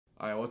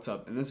Alright, what's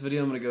up? In this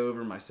video I'm going to go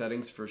over my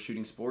settings for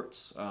shooting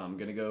sports. I'm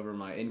going to go over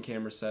my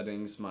in-camera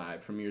settings, my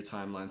Premiere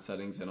timeline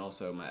settings, and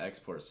also my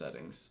export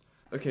settings.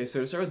 Okay,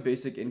 so to start with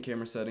basic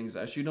in-camera settings,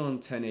 I shoot on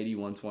 1080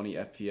 120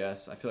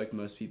 FPS. I feel like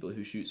most people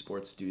who shoot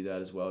sports do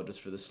that as well,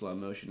 just for the slow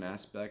motion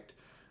aspect.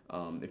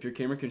 If your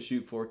camera can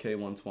shoot 4K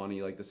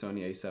 120 like the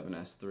Sony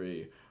a7S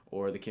III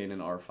or the Canon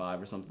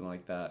R5 or something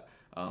like that,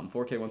 4K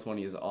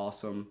 120 is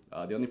awesome.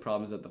 The only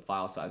problem is that the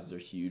file sizes are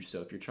huge,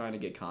 so if you're trying to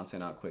get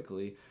content out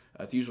quickly,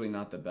 it's usually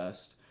not the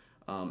best.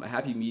 A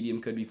happy medium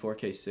could be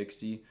 4K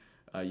 60.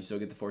 You still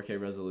get the 4K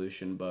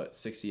resolution, but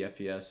 60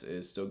 FPS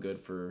is still good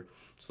for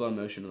slow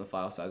motion, and the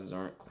file sizes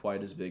aren't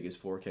quite as big as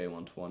 4K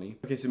 120.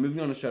 Okay, so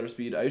moving on to shutter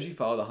speed, I usually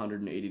follow the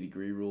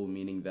 180-degree rule,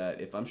 meaning that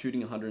if I'm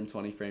shooting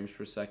 120 frames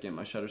per second,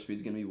 my shutter speed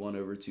is going to be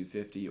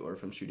 1/250, or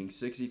if I'm shooting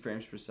 60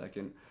 frames per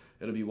second,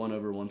 it'll be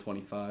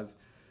 1/125.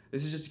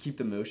 This is just to keep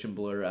the motion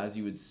blur as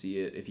you would see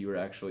it if you were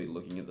actually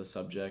looking at the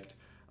subject.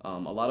 A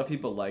lot of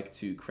people like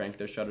to crank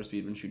their shutter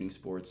speed when shooting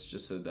sports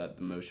just so that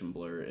the motion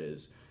blur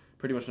is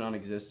pretty much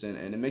non-existent,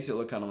 and it makes it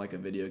look kind of like a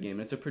video game.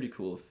 It's a pretty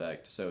cool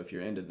effect, so if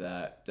you're into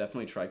that,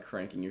 definitely try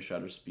cranking your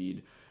shutter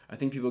speed. I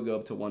think people go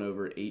up to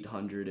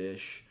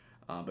 1/800-ish,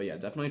 but yeah,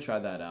 definitely try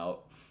that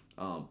out.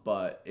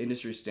 But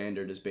industry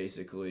standard is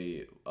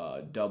basically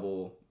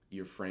double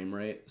your frame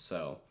rate,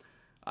 so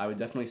I would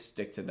definitely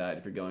stick to that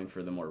if you're going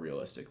for the more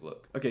realistic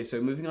look. Okay,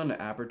 so moving on to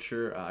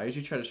aperture, I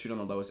usually try to shoot on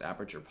the lowest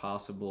aperture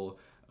possible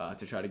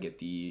to try to get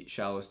the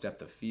shallowest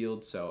depth of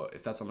field. So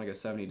if that's on like a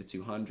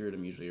 70-200,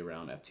 I'm usually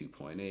around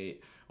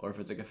f2.8, or if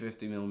it's like a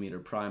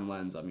 50mm prime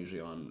lens, I'm usually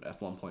on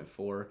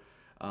f1.4.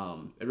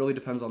 It really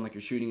depends on like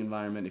your shooting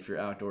environment, if you're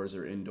outdoors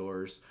or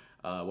indoors,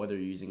 whether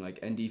you're using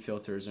like ND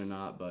filters or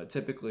not, but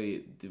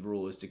typically the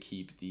rule is to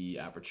keep the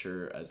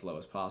aperture as low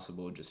as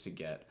possible just to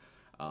get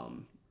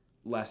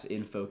less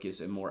in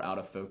focus and more out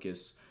of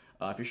focus.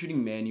 If you're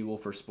shooting manual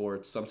for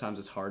sports, sometimes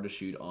it's hard to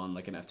shoot on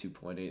like an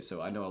f2.8, so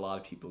I know a lot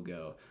of people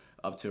go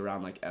up to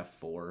around like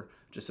f4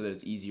 just so that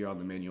it's easier on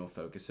the manual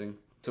focusing.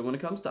 So when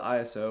it comes to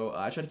ISO,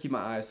 I try to keep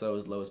my ISO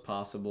as low as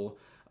possible.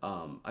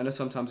 I know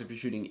sometimes if you're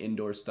shooting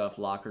indoor stuff,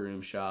 locker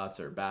room shots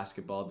or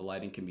basketball, the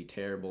lighting can be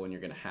terrible and you're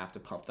going to have to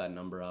pump that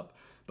number up.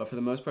 But for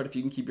the most part, if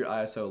you can keep your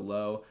ISO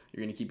low,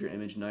 you're going to keep your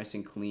image nice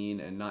and clean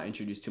and not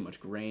introduce too much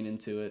grain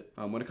into it.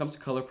 When it comes to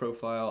color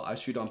profile, I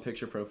shoot on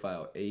picture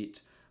profile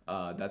 8.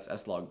 That's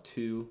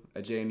S-Log2.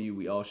 At JMU,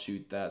 we all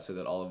shoot that so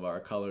that all of our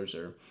colors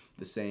are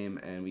the same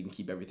and we can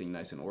keep everything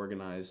nice and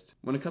organized.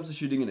 When it comes to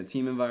shooting in a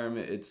team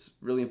environment, it's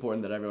really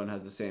important that everyone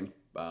has the same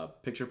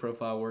picture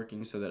profile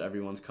working so that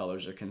everyone's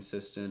colors are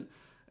consistent.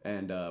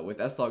 And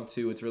with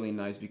S-Log2, it's really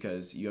nice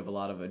because you have a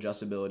lot of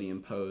adjustability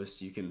in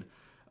post. You can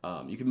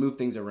move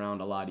things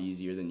around a lot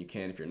easier than you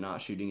can if you're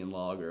not shooting in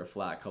log or a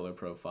flat color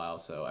profile,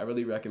 so I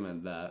really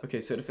recommend that. Okay,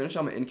 so to finish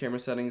on my in-camera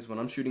settings, when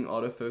I'm shooting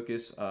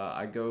autofocus,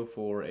 I go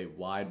for a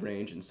wide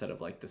range instead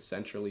of like the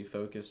centrally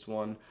focused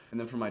one. And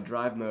then for my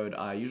drive mode,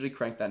 I usually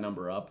crank that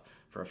number up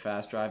for a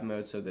fast drive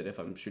mode so that if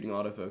I'm shooting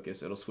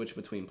autofocus, it'll switch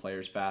between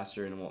players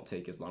faster and it won't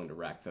take as long to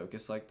rack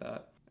focus like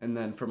that. And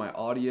then for my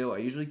audio, I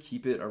usually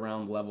keep it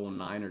around level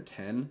 9 or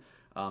 10.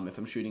 If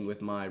I'm shooting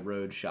with my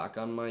Rode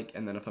shotgun mic,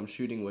 and then if I'm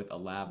shooting with a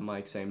lab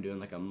mic, say I'm doing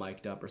like a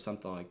mic'd up or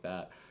something like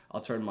that,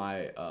 I'll turn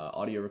my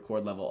audio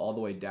record level all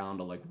the way down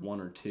to like 1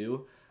 or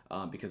 2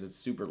 because it's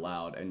super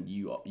loud and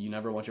you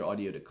never want your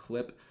audio to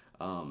clip.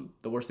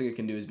 The worst thing it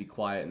can do is be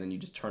quiet and then you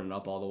just turn it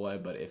up all the way,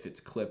 but if it's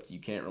clipped, you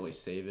can't really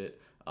save it.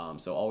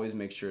 So always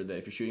make sure that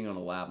if you're shooting on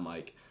a lab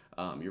mic,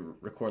 your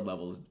record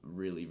level is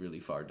really,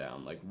 really far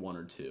down, like 1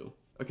 or 2.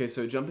 Okay,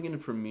 so jumping into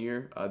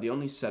Premiere, the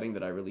only setting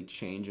that I really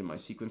change in my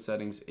sequence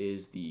settings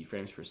is the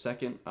frames per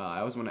second. I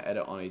always want to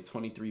edit on a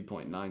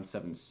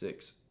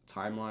 23.976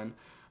 timeline.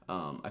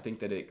 I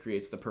think that it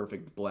creates the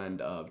perfect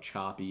blend of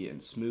choppy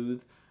and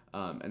smooth,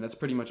 and that's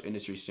pretty much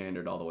industry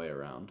standard all the way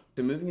around.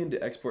 So moving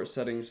into export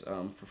settings,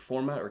 for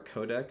format or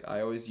codec, I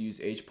always use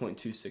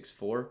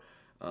H.264.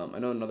 I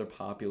know another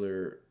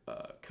popular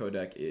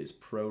codec is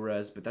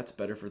ProRes, but that's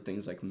better for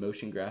things like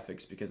motion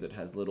graphics because it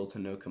has little to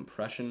no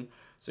compression,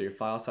 so your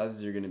file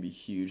sizes are going to be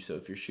huge. So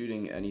if you're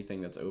shooting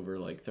anything that's over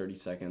like 30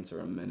 seconds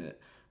or a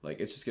minute, like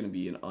it's just going to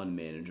be an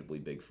unmanageably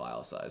big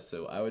file size.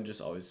 So I would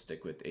just always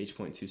stick with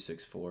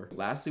H.264.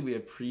 Lastly, we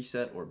have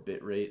preset or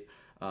bitrate.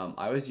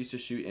 I always used to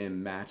shoot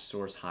in match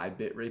source high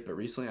bitrate, but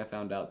recently I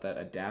found out that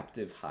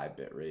adaptive high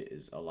bitrate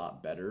is a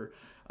lot better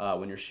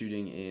when you're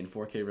shooting in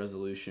 4K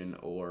resolution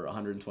or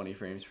 120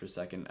 frames per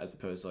second as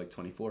opposed to like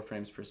 24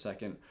 frames per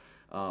second.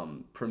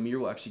 Premiere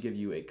will actually give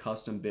you a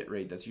custom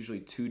bitrate that's usually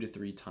 2 to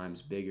 3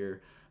 times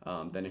bigger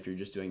than if you're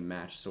just doing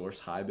match source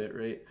high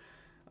bitrate.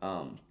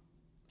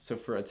 So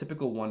for a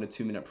typical 1 to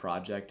 2 minute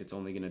project, it's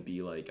only going to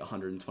be like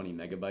 120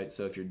 megabytes.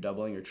 So if you're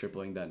doubling or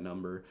tripling that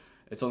number,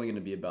 it's only going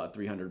to be about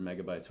 300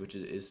 megabytes, which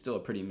is still a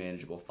pretty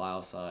manageable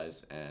file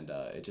size, and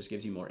it just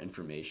gives you more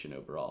information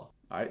overall.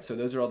 Alright, so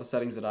those are all the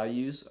settings that I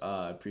use.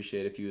 I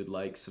appreciate if you would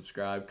like,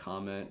 subscribe,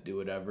 comment, do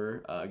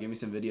whatever. Give me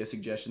some video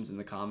suggestions in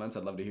the comments.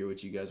 I'd love to hear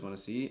what you guys want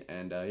to see,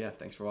 and yeah,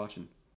 thanks for watching.